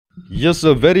Yes,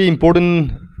 a very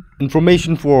important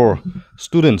information for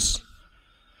students.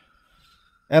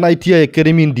 NITI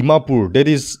Academy in Dimapur, that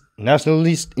is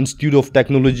Nationalist Institute of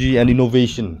Technology and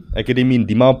Innovation Academy in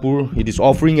Dimapur. It is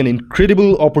offering an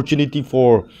incredible opportunity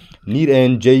for NEET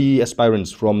and JEE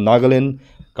aspirants from Nagaland,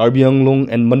 Karbi Anglong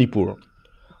and Manipur.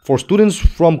 For students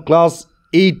from class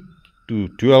 8 to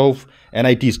 12,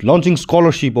 NIT is launching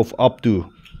scholarship of up to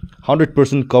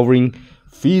 100% covering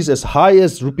fees as high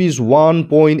as rupees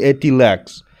 1.80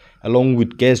 lakhs, along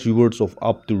with cash rewards of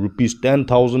up to rupees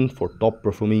 10,000 for top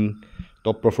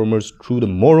performers through the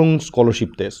Morong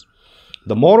Scholarship Test.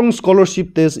 The Morong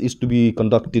Scholarship Test is to be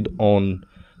conducted on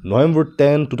November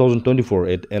 10, 2024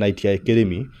 at NITI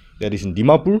Academy, that is in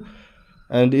Dimapur,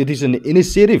 and it is an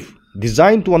initiative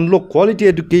designed to unlock quality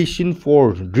education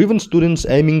for driven students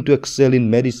aiming to excel in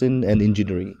medicine and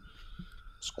engineering.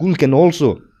 School can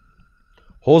also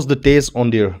host the test on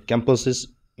their campuses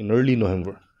in early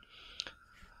November.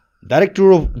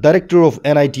 Director of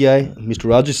NITI, Mr.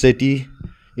 Rajesh Sethi,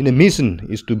 in a mission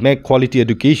is to make quality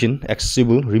education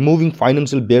accessible, removing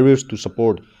financial barriers to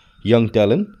support young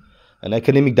talent. And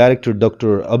Academic Director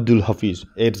Dr. Abdul Hafiz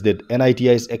adds that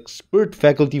NITI's expert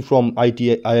faculty from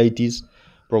IITs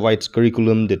provides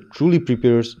curriculum that truly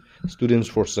prepares students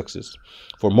for success.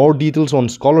 For more details on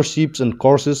scholarships and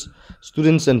courses,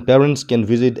 students and parents can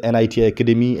visit NITI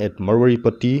Academy at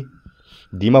Marwaripatti,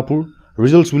 Dimapur.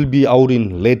 Results will be out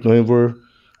in late November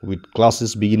with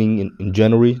classes beginning in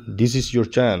January. This is your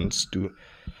chance to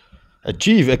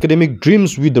achieve academic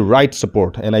dreams with the right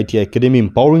support. NITI Academy,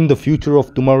 empowering the future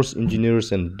of tomorrow's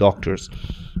engineers and doctors.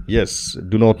 Yes,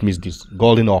 do not miss this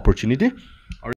golden opportunity.